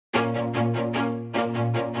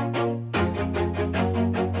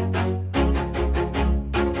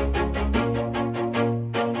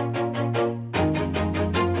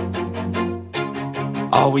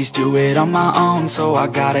Always do it on my own, so I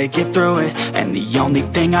gotta get through it. And the only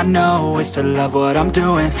thing I know is to love what I'm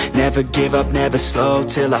doing. Never give up, never slow,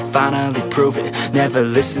 till I finally prove it. Never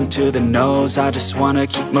listen to the no's, I just wanna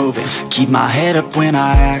keep moving. Keep my head up when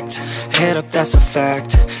I act, head up, that's a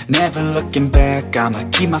fact. Never looking back, I'ma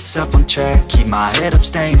keep myself on track. Keep my head up,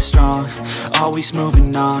 staying strong, always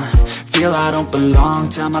moving on. Feel I don't belong,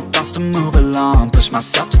 tell my thoughts to move along. Push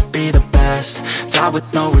myself to be the best, die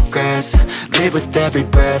with no regrets. Live with every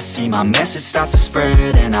breath, see my message start to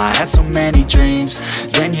spread. And I had so many dreams,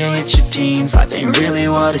 then you hit your teens. Life ain't really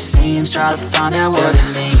what it seems, try to find out what it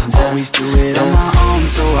means. Always do it on my own,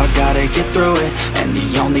 so I gotta get through it. And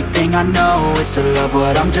the only thing I know is to love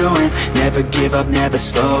what I'm doing. Never give up, never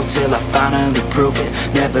slow, till I finally prove it.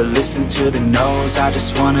 Never listen to the no's, I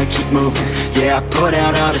just wanna keep moving. Yeah, I put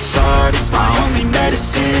out all this art, it's my only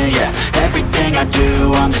medicine. Yeah, everything I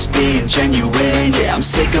do, I'm just being genuine. Yeah, I'm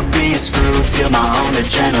sick of being screwed, feel my own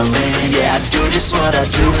adrenaline. Yeah, I do just what I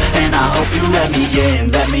do, and I hope you let me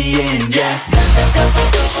in, yeah.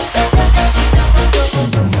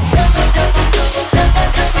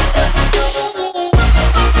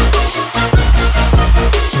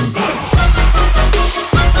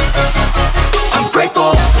 I'm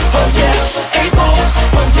grateful, oh yeah, able,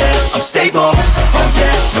 oh yeah, I'm stable, oh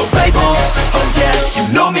yeah, no label, oh yeah,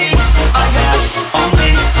 you know me, I have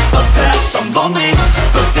only a path, I'm lonely,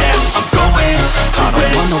 but damn, I'm going to win. I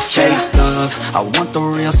don't want no fake love, I want the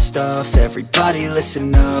real stuff. Everybody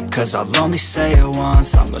listen up, cause I'll only say it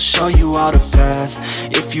once. I'm gonna show you all the path,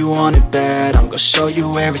 if you want it bad. I'm gonna show you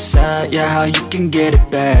where it's at, yeah, how you can get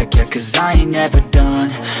it back. Yeah, cause I ain't never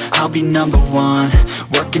done, I'll be number one.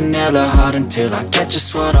 Working hella hard until I get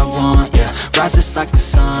just what I want. Yeah, rises like the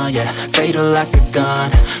sun, yeah, fatal like a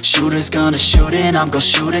gun. Shooter's gonna shoot and I'm gonna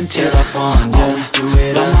shoot until I won. Yeah, always do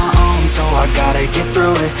it on my own, so I gotta get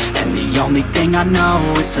through it. And the only thing I know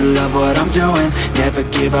is to love what I'm doing. Never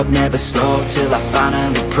give up, never slow, till I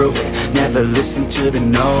finally prove it. Never listen to the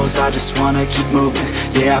no's, I just wanna keep moving.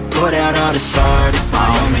 Yeah, I put out all this art, it's my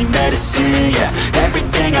only medicine. Yeah,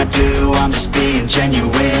 everything I do, I'm just being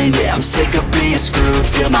genuine. Yeah, I'm sick of being screwed,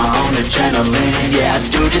 feel my own adrenaline. Yeah, I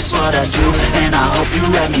do just what I do, and I hope you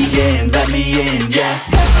let me in, yeah.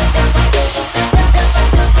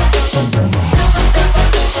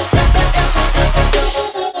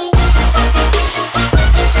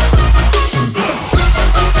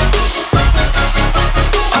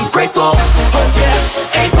 Grateful, oh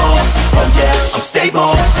yeah, able, oh yeah, I'm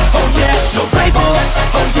stable, oh yeah, no label,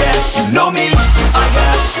 oh yeah, you know me, I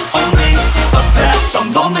have only a path,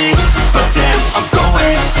 I'm lonely, but damn, I'm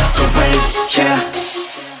going to win, yeah.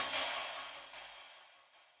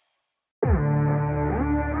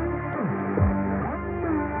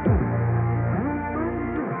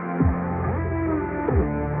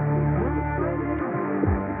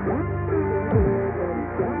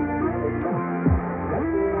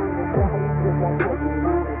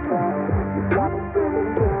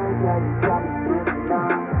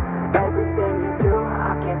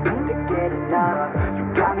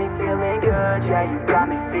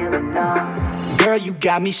 Girl, you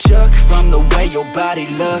got me shook from the way your body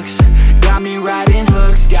looks. Got me riding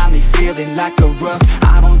hooks, got me feeling like a rook.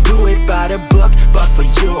 I don't do it by the book, but for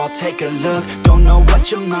you I'll take a look. Don't know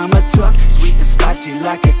what your mama took, sweet and spicy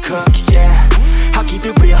like a cook, yeah. I'll keep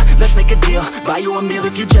it real, let's make a deal. Buy you a meal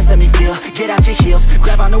if you just let me feel. Get out your heels,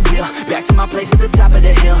 grab on the wheel. Back to my place at the top of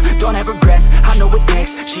the hill. Don't have regrets, I know what's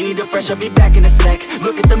next. She need a fresh, I'll be back in a sec.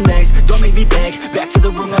 Look at them legs, don't make me beg. Back to the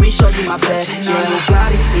room, let me show you my bed. Touching on your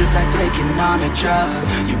body feels like taking on a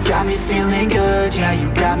drug. You got me feeling good, yeah, you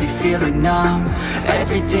got me feeling numb.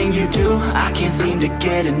 Everything you do, I can't seem to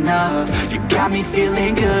get enough. You got me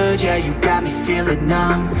feeling good, yeah, you got me feeling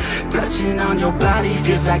numb. Touching on your body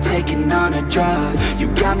feels like taking on a drug. You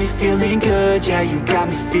got me feeling good, yeah, you got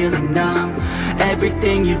me feeling numb.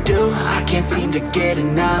 Everything you do, I can't seem to get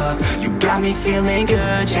enough. You got me feeling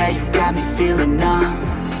good, yeah, you got me feeling numb.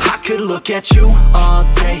 I could look at you all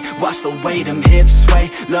day, watch the way them hips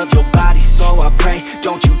sway. Love your body, so I pray,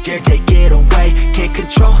 don't you dare take it away. Can't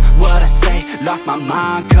control what I say, lost my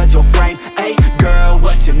mind cause your frame. Hey girl,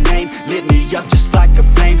 what's your name? Lit me up just like a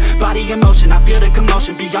flame. Body in motion, I feel the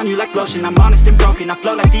commotion, be on you like lotion. I'm honest and broken, I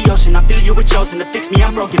flow like the ocean. I feel you were chosen to fix me,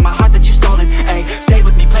 I'm broken. My heart that you stolen, hey. Stay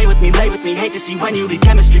with me, play with me, lay with me. Hate to see when you leave,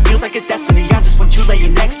 chemistry feels like it's destiny. I just want you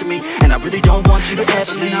laying next to me, and I really don't want you to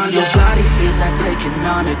ever leave. On your body feels like taking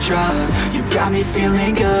on a drug. You got me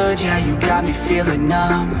feeling good, yeah, you got me feeling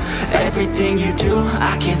numb. Everything you do,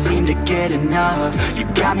 I can't seem to get enough. You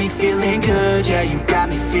got me feeling good, yeah, you got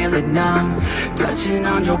me feeling numb. Touching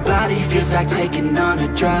on your body feels like taking on a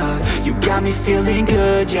drug. You got me feeling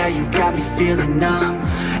good, yeah, you got me feeling numb.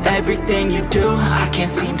 Everything you do, I can't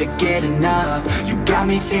seem to get enough. You got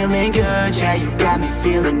me feeling good, yeah, you got me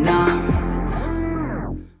feeling numb.